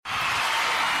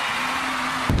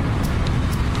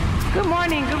Good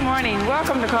morning, good morning.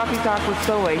 Welcome to Coffee Talk with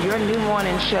Soy, your new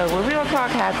morning show where real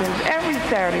talk happens every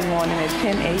Saturday morning at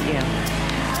 10 a.m.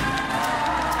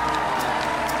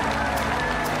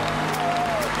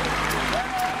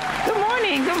 Good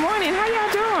morning, good morning. How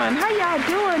y'all doing? How y'all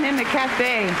doing in the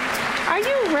cafe? Are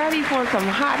you ready for some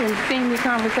hot and steamy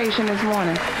conversation this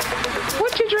morning?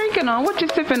 What you drinking on? What you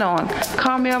sipping on?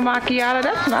 Caramel macchiato?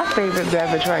 That's my favorite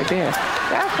beverage right there.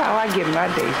 That's how I get my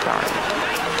day started.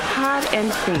 Hot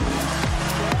and steamy.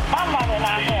 My mother and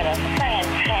I had a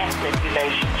fantastic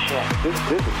relationship.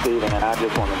 This is Steven, and I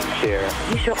just wanted to share.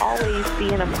 You should always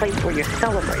be in a place where you're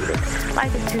celebrated.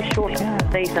 Life is too short to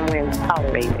stay somewhere and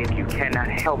tolerate. If you cannot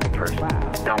help a person,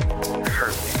 don't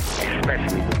hurt them,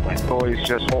 especially with women. Soy's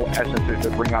just whole essence is to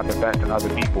bring out the best in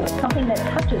other people. Something that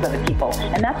touches other people,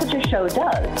 and that's what your show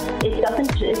does. It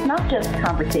doesn't. It's not just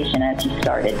conversation as you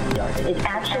started. It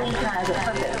actually has a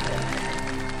purpose.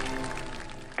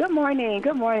 Good morning,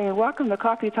 good morning. Welcome to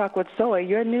Coffee Talk with Soy,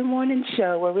 your new morning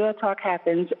show where real talk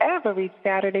happens every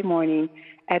Saturday morning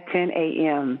at 10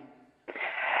 a.m.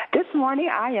 This morning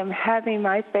I am having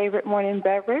my favorite morning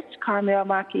beverage, caramel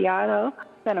macchiato,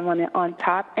 cinnamon on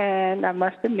top, and I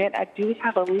must admit I do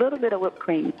have a little bit of whipped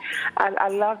cream. I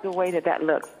love the way that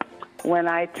looks when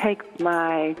I take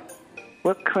my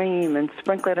whipped cream and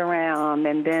sprinkle it around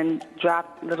and then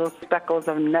drop little speckles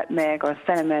of nutmeg or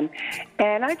cinnamon.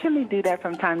 And I generally do that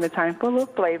from time to time for a little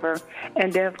flavor.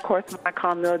 And then, of course, my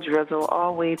caramel drizzle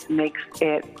always makes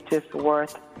it just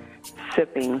worth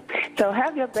sipping. So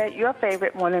have your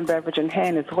favorite morning beverage in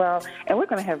hand as well. And we're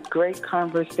going to have great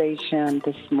conversation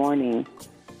this morning.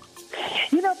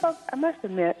 You know, folks, I must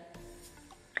admit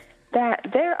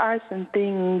that there are some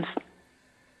things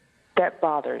that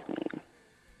bothered me.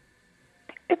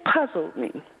 It puzzled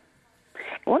me.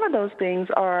 One of those things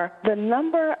are the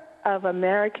number of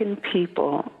American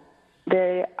people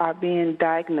that are being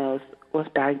diagnosed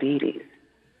with diabetes.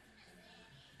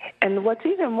 And what's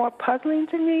even more puzzling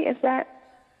to me is that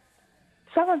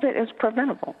some of it is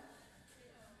preventable.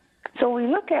 So we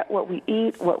look at what we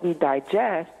eat, what we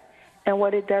digest, and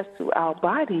what it does to our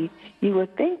body, you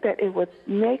would think that it would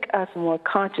make us more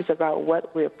conscious about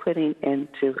what we're putting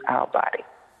into our body.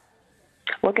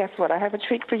 Well, guess what? I have a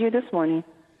treat for you this morning.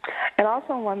 And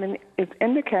also a woman is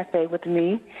in the cafe with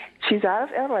me. She's out of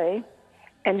L.A.,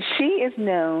 and she is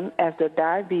known as the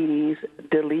diabetes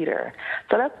Deletor.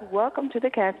 So let's welcome to the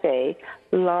cafe,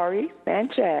 Lori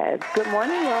Sanchez. Good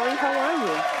morning, Lori. How are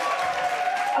you?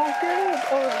 Oh, good.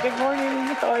 Oh, good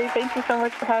morning, Lori. Thank you so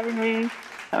much for having me.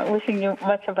 Wishing you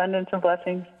much abundance and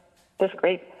blessings this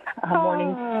great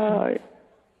morning.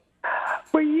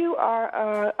 Well, you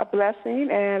are a blessing,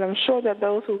 and I'm sure that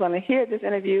those who are going to hear this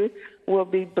interview will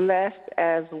be blessed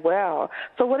as well.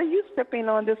 So what are you sipping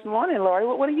on this morning, Lori?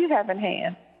 What do you have in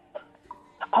hand?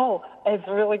 Oh, it's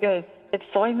really good. It's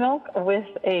soy milk with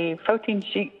a protein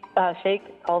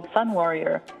shake called Sun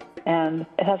Warrior, and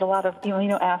it has a lot of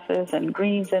amino acids and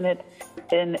greens in it,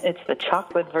 and it's the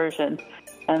chocolate version,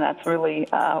 and that's really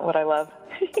what I love.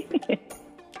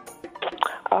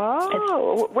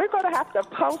 Oh, we're going to have to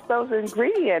post those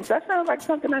ingredients. That sounds like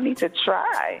something I need to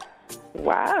try.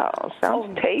 Wow,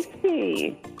 sounds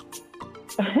tasty.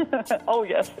 Oh,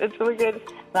 yes, it's really good.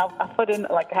 Now, I put in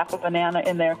like half a banana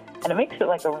in there, and it makes it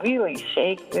like a really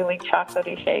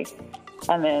chocolatey shake.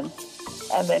 And then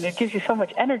it gives you so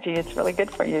much energy. It's really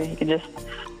good for you. You can just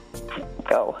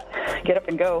get up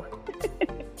and go.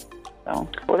 So.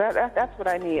 Well, that's what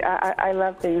I need. I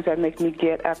love things that make me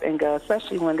get up and go,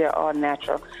 especially when they're all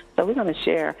natural. So we're going to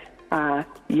share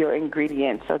your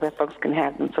ingredients so that folks can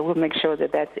have them. So we'll make sure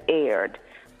that that's aired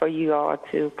for you all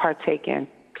to partake in.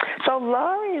 So,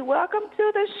 Lori, welcome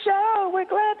to the show. We're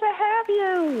glad to have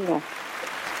you.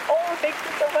 Oh, thank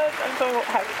you so much. I'm so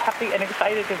happy and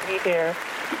excited to be here.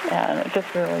 And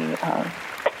just really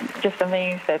just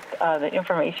amazed at the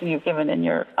information you've given in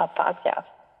your podcast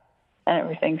and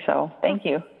everything. So thank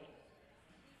you.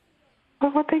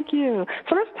 Well, thank you.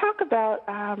 So let's talk about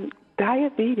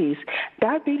diabetes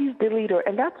Deletor,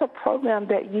 and that's a program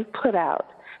that you put out.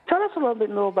 Tell us a little bit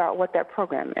more about what that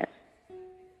program is.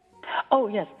 Oh,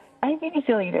 yes. Diabetes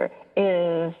Deletor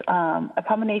is a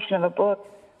combination of a book,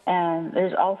 and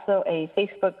there's also a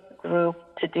Facebook group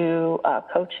to do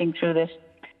coaching through this.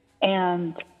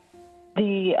 And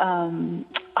the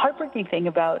heartbreaking thing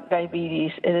about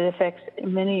diabetes, it affects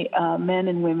many men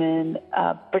and women,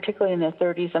 particularly in their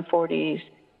 30s and 40s.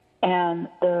 And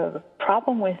the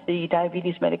problem with the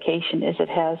diabetes medication is it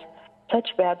has such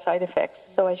bad side effects.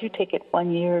 So as you take it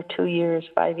 1 year, 2 years,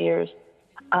 5 years,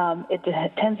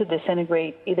 it tends to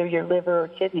disintegrate either your liver or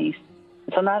kidneys.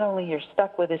 So not only you're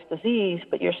stuck with this disease,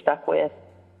 but you're stuck with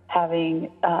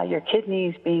having your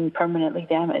kidneys being permanently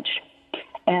damaged.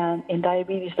 And in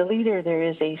Diabetes Deletor, there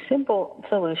is a simple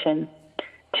solution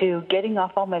to getting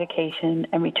off all medication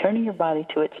and returning your body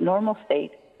to its normal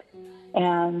state.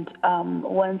 And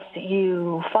once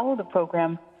you follow the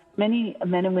program, many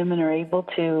men and women are able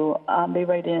to, they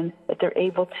write in that they're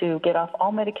able to get off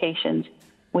all medications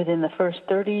within the first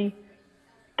 30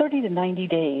 to 90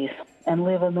 days and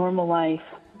live a normal life.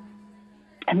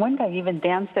 And one guy even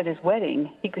danced at his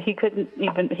wedding. He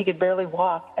could barely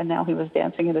walk, and now he was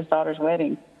dancing at his daughter's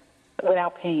wedding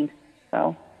without pain.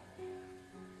 So.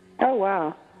 Oh,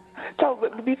 wow. So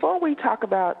before we talk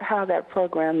about how that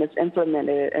program is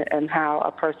implemented and how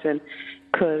a person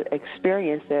could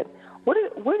experience it,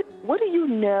 what do you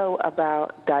know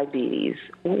about diabetes?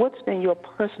 What's been your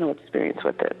personal experience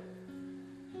with it?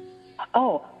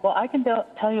 Oh, well, I can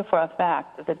tell you for a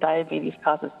fact that diabetes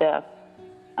causes death.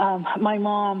 My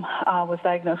mom was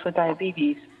diagnosed with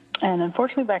diabetes, and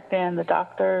unfortunately back then the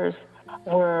doctors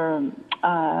were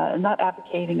not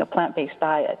advocating a plant-based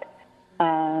diet,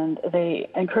 and they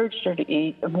encouraged her to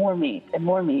eat more meat,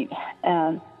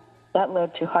 and that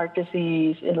led to heart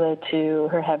disease. It led to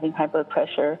her having high blood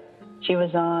pressure. She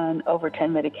was on over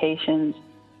 10 medications.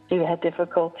 She had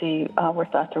difficulty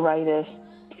with arthritis.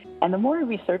 And the more I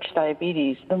researched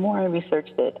diabetes, the more I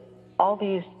researched it. All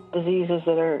these diseases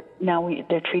that are now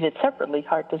they're treated separately,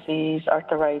 heart disease,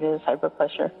 arthritis, high blood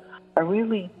pressure, are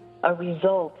really a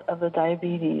result of the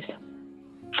diabetes.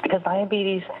 Because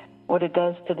diabetes, what it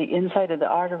does to the inside of the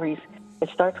arteries, it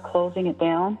starts closing it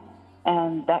down,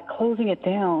 and that closing it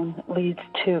down leads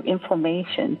to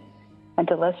inflammation and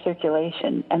to less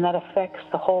circulation, and that affects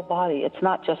the whole body. It's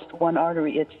not just one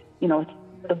artery. It's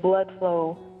the blood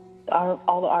flow,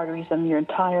 all the arteries in your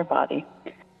entire body.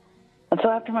 And so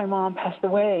after my mom passed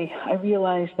away, I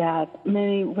realized that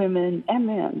many women and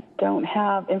men don't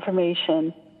have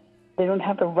information. They don't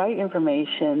have the right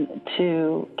information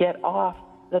to get off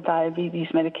the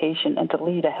diabetes medication and to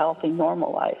lead a healthy,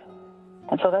 normal life.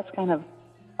 And so that's kind of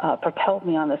propelled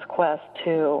me on this quest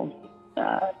to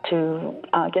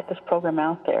get this program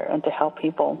out there and to help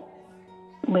people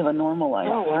live a normal life,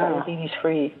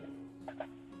 diabetes-free.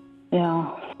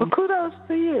 Yeah. Well, kudos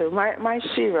to you, my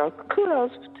Shiro.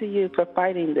 Kudos to you for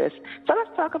fighting this. So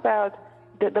let's talk about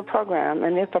the program,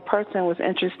 and if a person was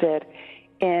interested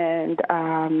in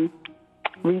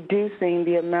reducing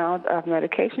the amount of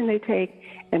medication they take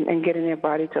and getting their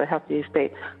body to a healthy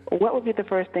state, what would be the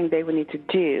first thing they would need to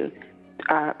do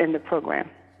in the program?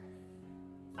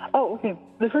 Oh, okay.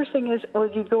 The first thing is,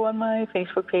 you go on my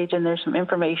Facebook page, and there's some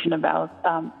information about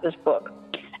this book.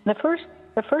 And the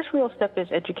first real step is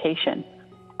education,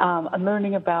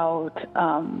 learning about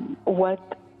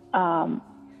what the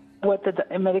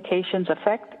medications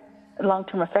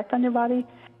long-term effect on your body,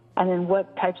 and then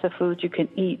what types of foods you can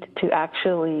eat to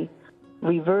actually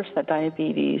reverse that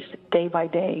diabetes day by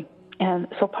day. And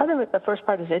so part of it, the first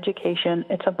part is education.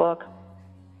 It's a book.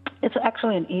 It's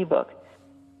actually an ebook,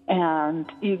 and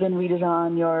you can read it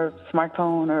on your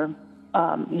smartphone or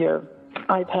your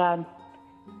iPad.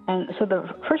 And so the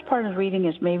first part of reading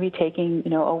is maybe taking,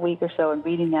 a week or so and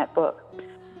reading that book.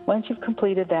 Once you've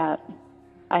completed that,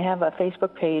 I have a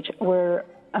Facebook page where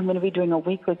I'm going to be doing a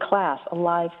weekly class, a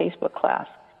live Facebook class,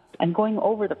 and going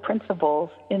over the principles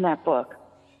in that book,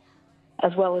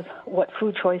 as well as what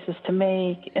food choices to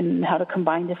make and how to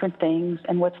combine different things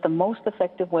and what's the most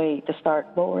effective way to start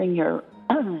lowering your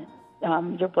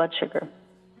blood sugar.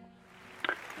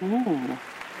 Mm.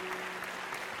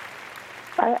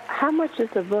 How much is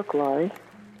the book, Laurie?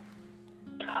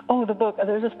 Oh, the book.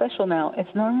 There's a special now.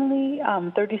 It's normally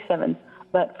 $37,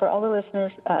 but for all the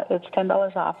listeners, it's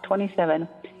 $10 off, $27.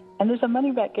 And there's a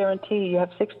money-back guarantee. You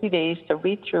have 60 days to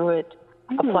read through it,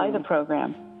 apply the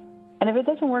program. And if it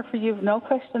doesn't work for you, no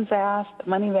questions asked,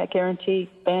 money-back guarantee,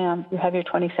 bam, you have your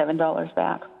 $27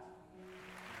 back.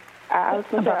 I was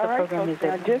going to say, all right, folks,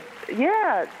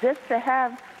 just to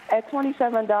have at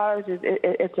 $27,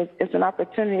 it's an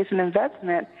opportunity, it's an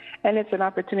investment, and it's an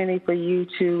opportunity for you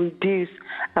to reduce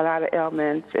a lot of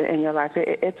ailments in your life.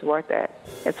 It's worth it.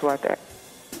 It's worth it.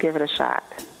 Give it a shot.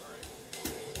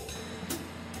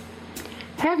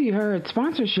 Have you heard?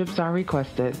 Sponsorships are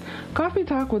requested. Coffee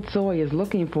Talk with Soy is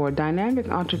looking for dynamic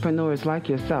entrepreneurs like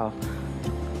yourself.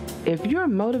 If you're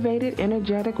motivated,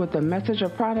 energetic with a message or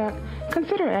product,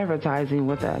 consider advertising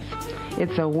with us.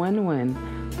 It's a win-win.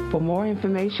 For more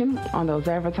information on those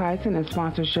advertising and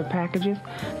sponsorship packages,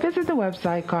 visit the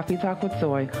website Coffee Talk with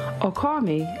Soy or call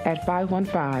me at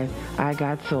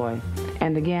 515-I-GOT-SOY.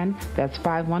 And again, that's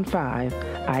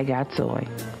 515-I-GOT-SOY.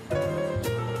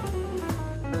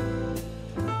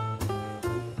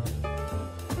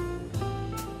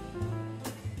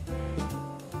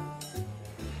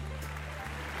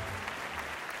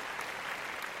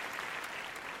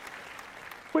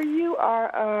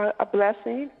 are a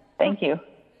blessing. Thank you.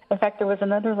 In fact, there was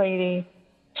another lady.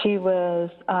 She was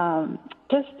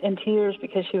just in tears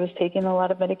because she was taking a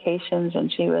lot of medications,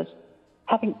 and she was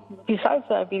having, besides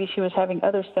diabetes, she was having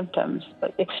other symptoms,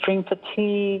 like extreme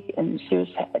fatigue, and she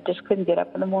just couldn't get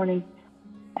up in the morning.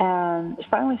 And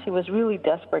finally, she was really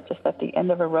desperate, just at the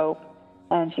end of her rope,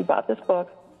 and she bought this book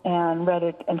and read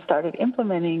it and started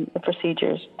implementing the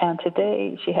procedures. And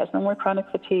today, she has no more chronic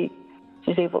fatigue.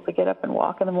 She's able to get up and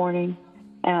walk in the morning,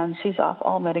 and she's off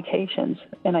all medications.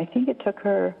 And I think it took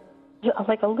her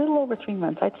like a little over 3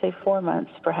 months. I'd say 4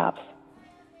 months, perhaps.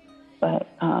 But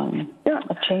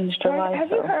it changed her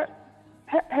life.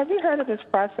 Have you heard of this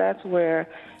process where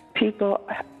people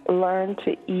learn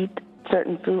to eat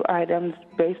certain food items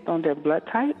based on their blood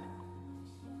type?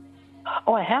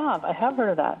 Oh, I have. I have heard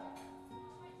of that.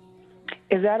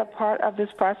 Is that a part of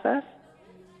this process?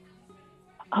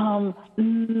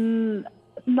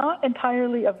 Not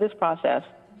entirely of this process.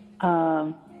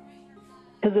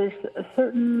 Because there's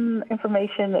certain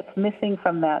information that's missing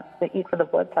from that eat for the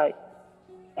blood type.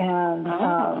 And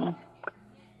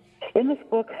in this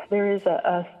book, there is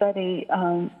a study.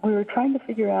 We were trying to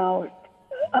figure out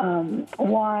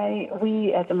why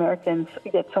we as Americans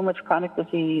get so much chronic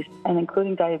disease, and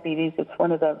including diabetes. It's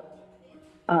one of the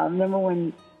number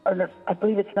one, or I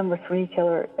believe it's number 3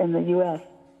 killer in the U.S.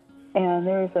 And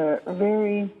there's a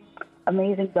very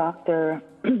amazing doctor,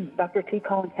 Dr. T.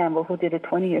 Colin Campbell, who did a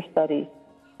 20-year study,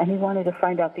 and he wanted to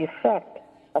find out the effect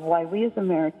of why we as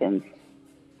Americans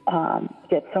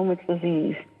get so much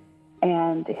disease.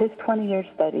 And his 20-year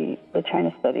study, the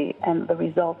China study, and the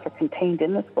results are contained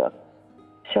in this book,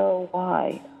 show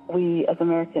why we as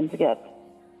Americans get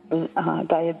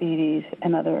diabetes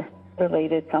and other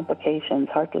related complications,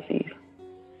 heart disease.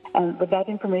 But that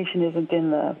information isn't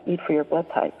in the Eat for Your Blood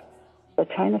Type. The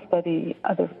China study,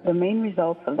 the main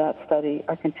results of that study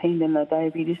are contained in the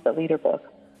Diabetes Deletor book.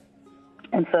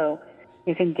 And so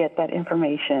you can get that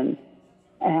information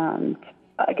and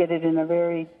get it in a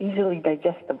very easily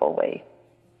digestible way.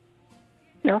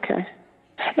 Okay.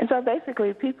 And so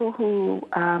basically people who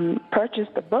purchase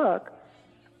the book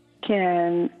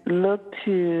can look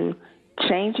to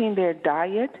changing their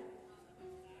diet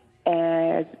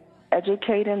and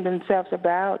educating themselves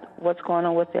about what's going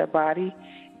on with their body,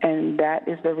 and that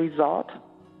is the result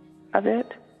of it?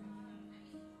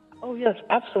 Oh, yes,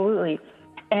 absolutely.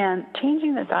 And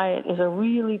changing the diet is a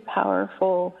really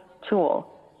powerful tool.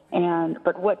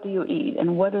 But what do you eat,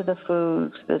 and what are the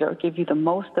foods that give you the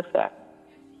most effect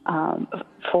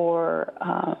for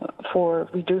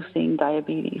reducing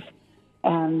diabetes?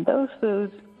 And those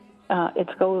foods, it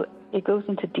goes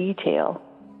into detail,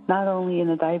 not only in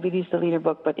the Diabetes Deletor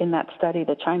book, but in that study,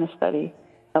 the China study,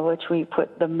 of which we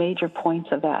put the major points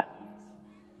of that.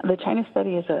 The China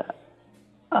study is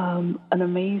an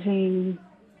amazing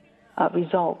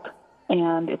result,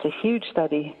 and it's a huge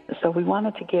study. So we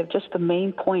wanted to give just the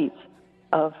main points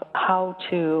of how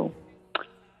to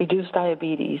reduce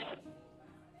diabetes.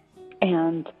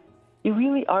 And you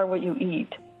really are what you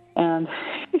eat. And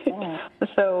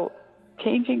so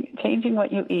changing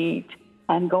what you eat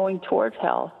and going towards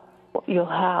health,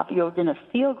 you're going to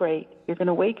feel great. You're going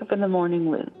to wake up in the morning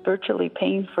with virtually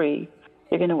pain-free.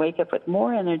 You're going to wake up with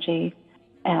more energy,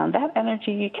 and that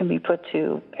energy can be put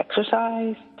to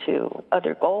exercise, to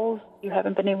other goals you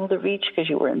haven't been able to reach because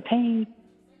you were in pain.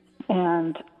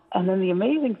 And then the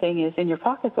amazing thing is, in your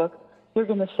pocketbook, you're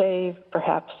going to save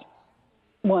perhaps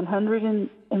 100 in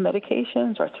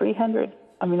medications or 300.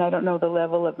 I mean, I don't know the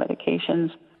level of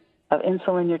medications, of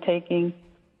insulin you're taking,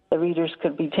 the readers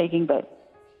could be taking, but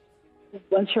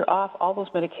once you're off all those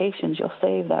medications, you'll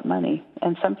save that money.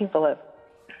 And some people have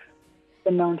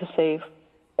been known to save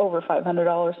over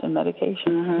 $500 in medication.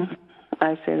 Mm-hmm.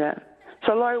 I see that.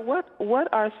 So, Lori, what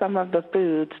are some of the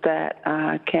foods that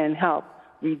can help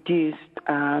reduce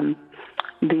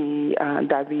the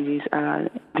diabetes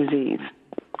disease?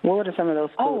 What are some of those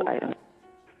food items?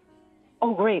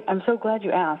 Oh, great. I'm so glad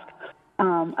you asked.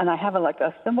 And I have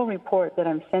a simple report that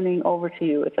I'm sending over to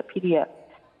you. It's a PDF.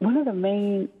 One of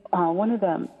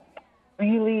the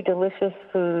really delicious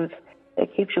foods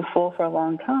that keeps you full for a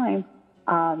long time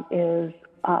is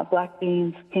black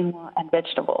beans, quinoa, and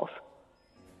vegetables.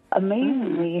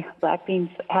 Amazingly, black beans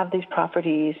have these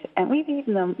properties, and we've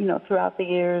eaten them, throughout the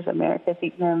years. America's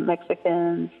eaten them,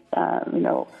 Mexicans,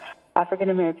 African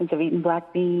Americans have eaten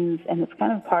black beans, and it's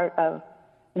kind of part of,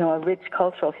 a rich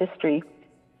cultural history.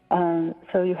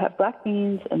 So you have black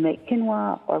beans and make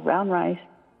quinoa or brown rice,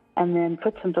 and then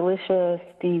put some delicious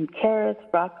steamed carrots,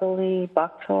 broccoli,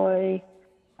 bok choy,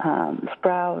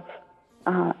 sprouts,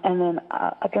 and then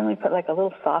I generally put a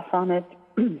little sauce on it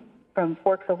from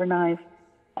Forks Over Knives,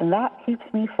 And that keeps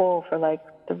me full for like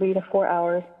 3 to 4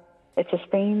 hours. It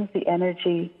sustains the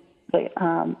energy,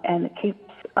 and it keeps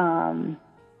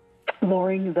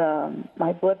lowering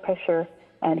my blood pressure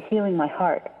and healing my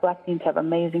heart. Black beans have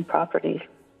amazing properties.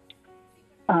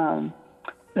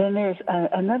 Then there's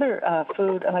another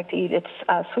food I like to eat. It's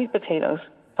sweet potatoes.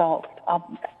 Salt.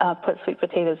 I'll put sweet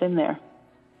potatoes in there.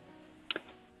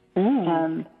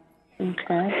 And,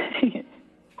 okay.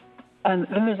 And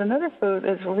then there's another food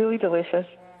that's really delicious,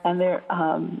 and they're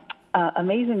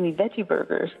amazingly veggie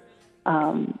burgers.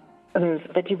 There's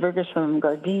veggie burgers from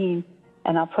Gardein,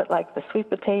 and I'll put like the sweet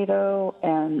potato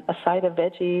and a side of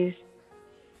veggies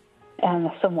and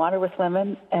some water with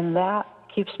lemon, and that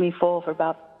keeps me full for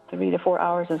about 3 to 4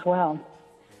 hours as well.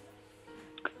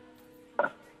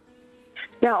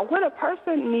 Now, would a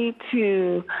person need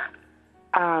to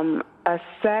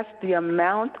assess the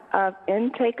amount of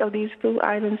intake of these food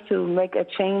items to make a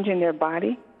change in their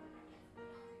body?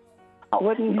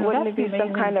 Wouldn't it be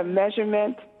some kind of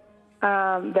measurement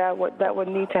that would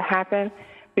need to happen?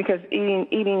 Because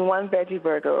eating one veggie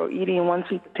burger or eating one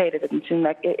sweet potato doesn't seem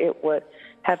like it would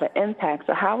have an impact.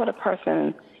 So how would a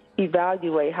person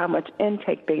evaluate how much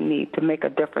intake they need to make a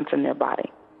difference in their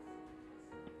body?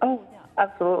 Oh, yeah,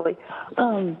 absolutely.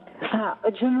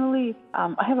 Generally,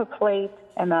 I have a plate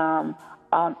and on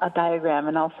a diagram,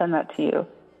 and I'll send that to you.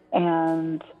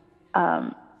 And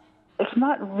it's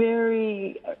not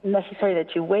very necessary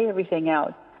that you weigh everything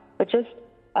out, but just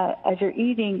as you're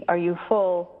eating, are you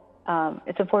full?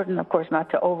 It's important, of course, not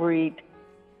to overeat,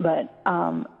 but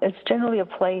it's generally a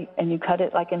plate, and you cut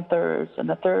it like in thirds, and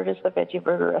a third is the veggie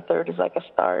burger, a third is like a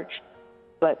starch,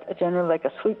 but generally like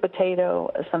a sweet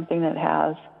potato is something that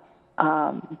has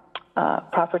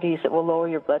properties that will lower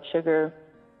your blood sugar,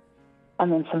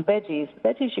 and then some veggies.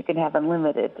 Veggies you can have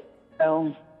unlimited,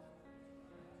 so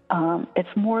it's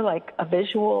more like a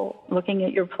visual, looking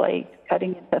at your plate,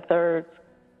 cutting into thirds,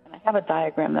 and I have a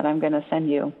diagram that I'm going to send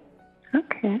you.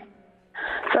 Okay.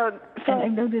 So and I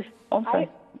noticed. Oh, sorry.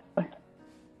 Go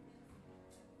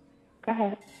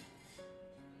ahead.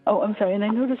 Oh, I'm sorry. And I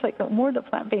noticed like more of the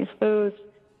plant-based foods,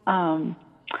 as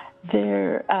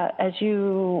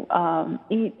you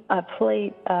eat a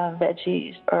plate of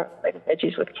veggies or like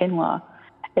veggies with quinoa,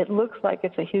 it looks like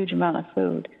it's a huge amount of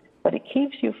food, but it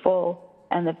keeps you full.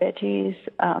 And the veggies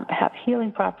have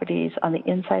healing properties on the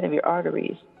inside of your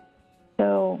arteries.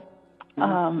 So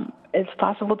it's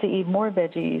possible to eat more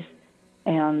veggies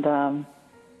and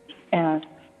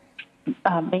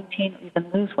maintain,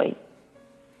 even lose weight.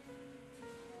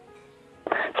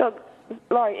 So,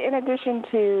 Laurie, in addition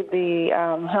to the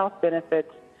health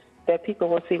benefits that people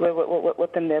will see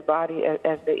within their body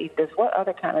as they eat this, what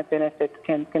other kind of benefits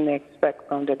can they expect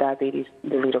from the Diabetes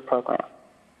Deletor program?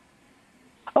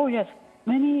 Oh, yes.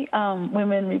 Many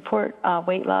women report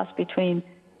weight loss between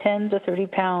 10 to 30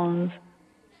 pounds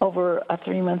over a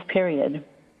 3-month period.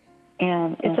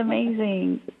 And it's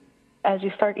amazing. As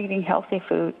you start eating healthy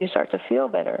food, you start to feel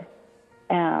better.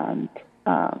 And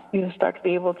you start to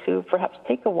be able to perhaps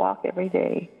take a walk every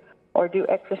day or do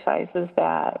exercises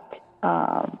that,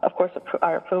 of course,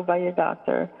 are approved by your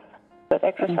doctor, but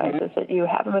exercises that you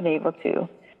haven't been able to.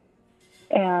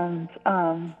 And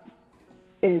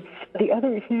the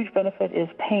other huge benefit is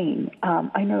pain.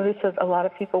 I notice that a lot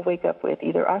of people wake up with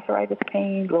either arthritis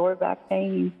pain, lower back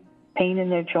pain, pain in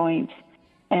their joints,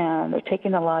 and they're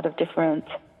taking a lot of different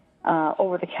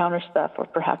over-the-counter stuff or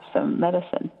perhaps some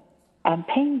medicine, and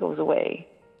pain goes away.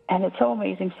 And it's so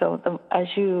amazing. So as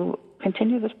you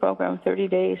continue this program, 30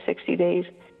 days, 60 days,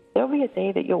 there'll be a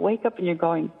day that you'll wake up and you're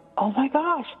going, oh, my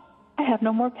gosh, I have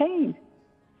no more pain.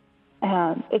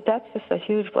 And that's just a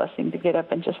huge blessing to get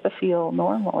up and just to feel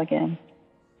normal again.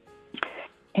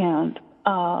 And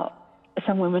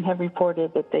some women have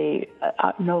reported that they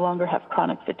no longer have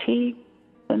chronic fatigue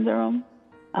syndrome.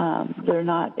 They're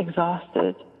not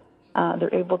exhausted.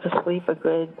 They're able to sleep a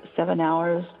good 7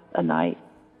 hours a night,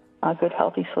 good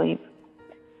healthy sleep.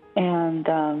 And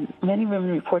many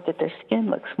women report that their skin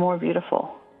looks more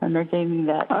beautiful, and they're gaining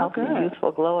that healthy,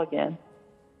 youthful glow again.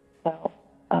 So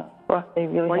they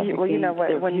really have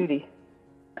their beauty.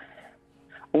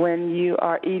 When you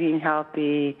are eating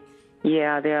healthy,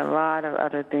 there are a lot of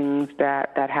other things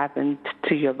that happen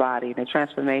to your body. The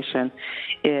transformation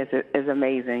is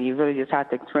amazing. You really just have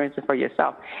to experience it for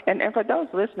yourself. And for those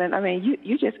listening, I mean,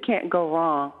 you just can't go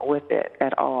wrong with it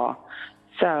at all.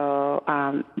 So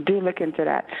do look into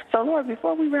that. So, Laura,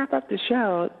 before we wrap up the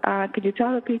show, could you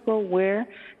tell the people where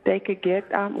they could get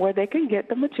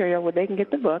the material, where they can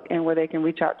get the book, and where they can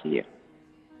reach out to you?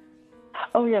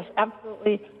 Oh yes,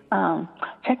 absolutely.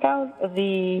 Check out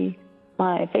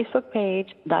my Facebook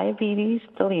page, Diabetes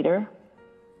Deletor,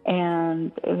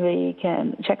 and they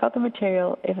can check out the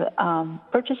material. If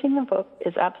purchasing the book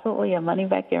is absolutely a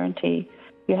money-back guarantee.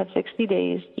 You have 60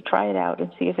 days to try it out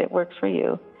and see if it works for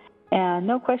you. And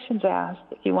no questions asked.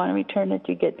 If you want to return it,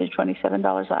 you get the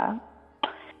 $27 off.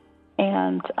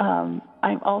 And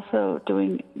I'm also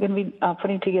going to be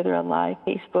putting together a live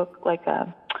Facebook, like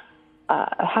a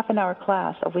half-an-hour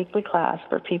class, a weekly class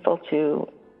for people to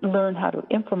learn how to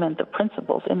implement the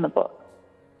principles in the book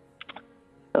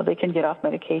so they can get off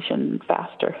medication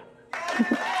faster.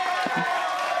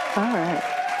 All right.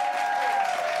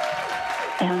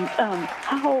 And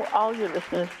how all your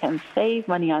listeners can save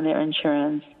money on their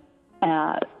insurance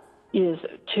is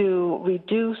to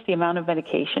reduce the amount of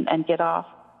medication and get off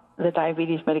the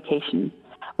diabetes medication,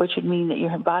 which would mean that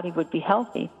your body would be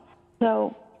healthy.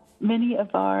 So many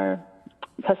of our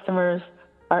customers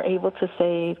are able to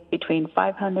save between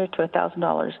 $500 to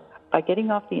 $1,000 by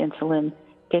getting off the insulin,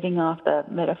 getting off the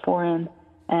metformin,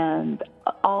 and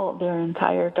all their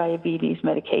entire diabetes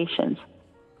medications.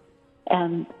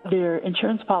 And their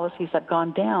insurance policies have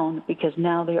gone down because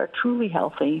now they are truly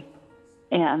healthy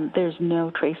and there's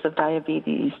no trace of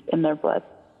diabetes in their blood.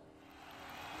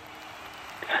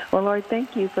 Well, Lori,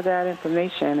 thank you for that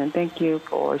information, and thank you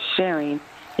for sharing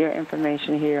your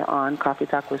information here on Coffee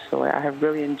Talk with Soy. I have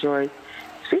really enjoyed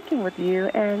speaking with you,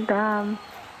 and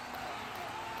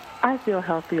I feel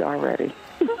healthy already.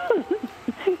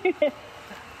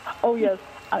 Oh, yes.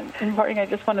 In parting, I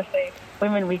just want to say,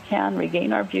 women, we can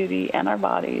regain our beauty and our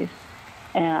bodies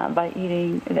by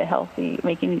eating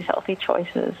making these healthy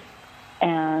choices.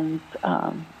 And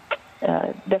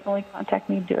definitely contact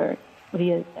me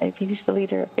via Diabetes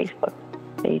Deletor Facebook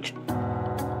page.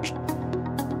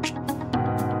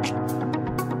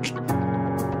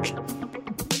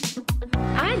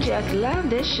 I just love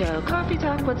this show, Coffee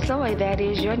Talk with Soy. That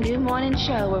is your new morning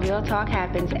show where real talk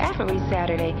happens every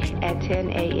Saturday at 10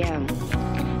 a.m.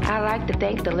 I'd like to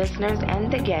thank the listeners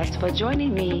and the guests for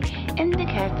joining me in the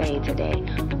cafe today.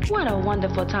 What a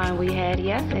wonderful time we had.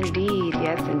 Yes, indeed.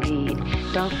 Yes, indeed.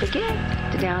 Don't forget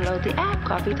to download the app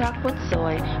Coffee Talk with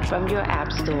Soy from your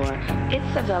app store.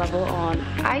 It's available on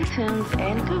iTunes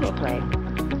and Google Play.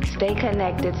 Stay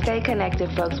connected,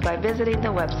 folks, by visiting the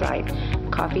website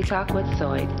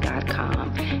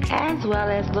coffeetalkwithsoy.com, as well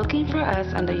as looking for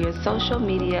us under your social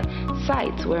media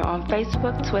sites. We're on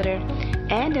Facebook, Twitter,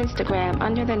 and Instagram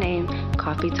under the name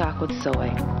Coffee Talk with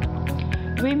Soy.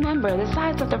 Remember, the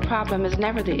size of the problem is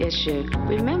never the issue.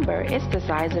 Remember, it's the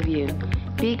size of you.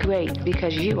 Be great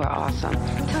because you are awesome.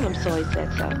 Tell them Soy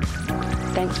said so.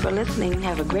 Thanks for listening.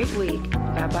 Have a great week.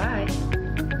 Bye-bye.